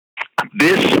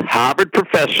This Harvard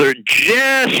professor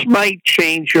just might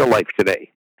change your life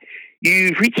today.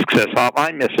 You've reached Success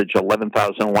Hotline, message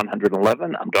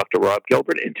 11,111. I'm Dr. Rob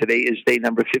Gilbert, and today is day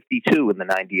number 52 in the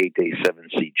 98-Day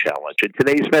 7C Challenge. And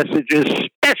today's message is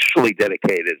specially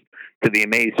dedicated to the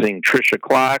amazing Tricia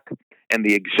Clark and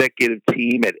the executive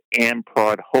team at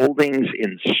Amprod Holdings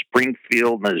in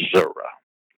Springfield, Missouri.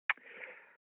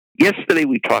 Yesterday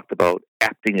we talked about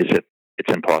acting as if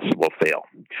it's impossible to fail.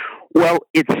 Well,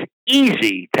 it's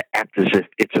easy to act as if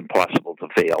it's impossible to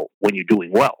fail when you're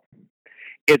doing well.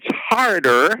 It's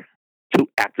harder to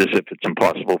act as if it's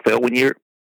impossible to fail when you're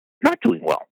not doing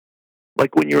well.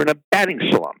 Like when you're in a batting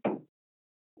slump,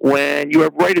 when you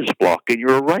have writer's block and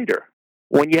you're a writer,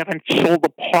 when you haven't sold a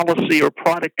policy or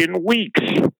product in weeks.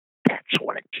 That's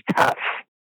when it's tough.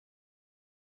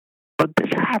 But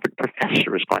this Harvard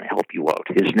professor is going to help you out.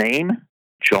 His name,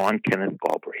 John Kenneth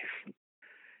Galbraith.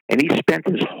 And he spent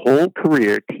his whole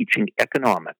career teaching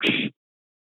economics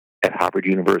at Harvard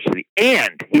University.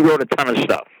 And he wrote a ton of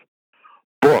stuff.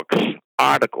 Books,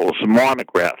 articles,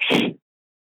 monographs.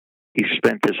 He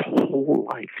spent his whole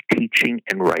life teaching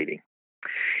and writing.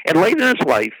 And late in his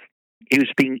life, he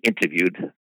was being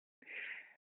interviewed.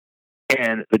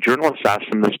 And the journalist asked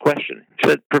him this question. He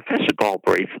said, Professor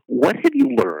Galbraith, what have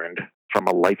you learned from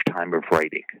a lifetime of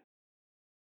writing?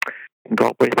 And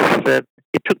Galbraith said,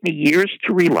 it took me years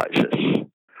to realize this,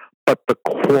 but the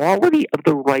quality of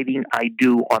the writing I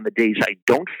do on the days I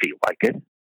don't feel like it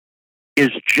is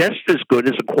just as good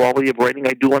as the quality of writing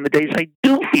I do on the days I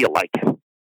do feel like it.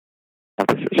 Now,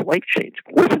 this is life-changing.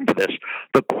 Listen to this.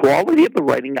 The quality of the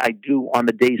writing I do on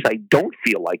the days I don't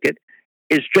feel like it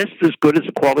is just as good as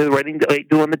the quality of the writing that I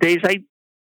do on the days I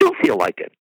do feel like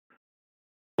it.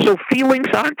 So feelings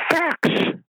aren't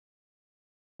facts.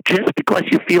 Just because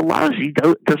you feel lousy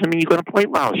doesn't mean you're going to play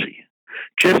lousy.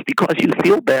 Just because you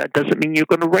feel bad doesn't mean you're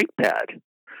going to write bad.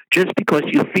 Just because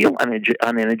you feel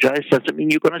unenergized doesn't mean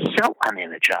you're going to sell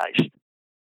unenergized.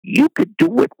 You could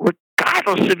do it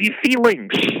regardless of your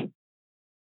feelings.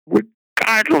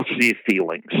 Regardless of your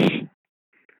feelings.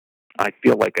 I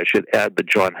feel like I should add the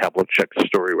John Havlicek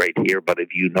story right here, but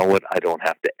if you know it, I don't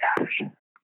have to add it.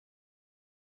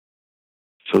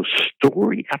 So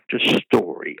story after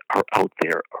story are out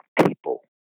there of people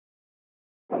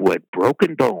who had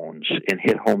broken bones and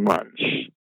hit home runs,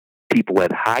 people who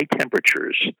had high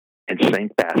temperatures and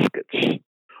sank baskets,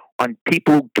 on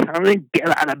people who couldn't get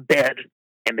out of bed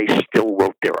and they still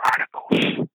wrote their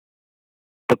articles.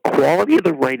 The quality of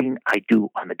the writing I do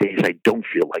on the days I don't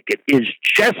feel like it is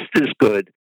just as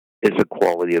good as the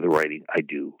quality of the writing I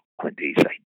do on the days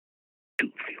I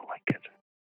do feel like it.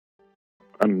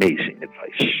 Amazing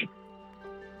advice.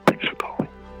 Thanks for calling.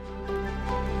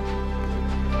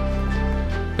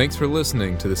 Thanks for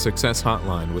listening to the Success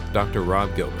Hotline with Dr.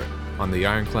 Rob Gilbert on the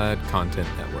Ironclad Content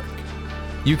Network.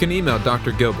 You can email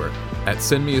Dr. Gilbert at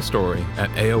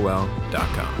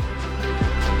sendmeastory@aol.com.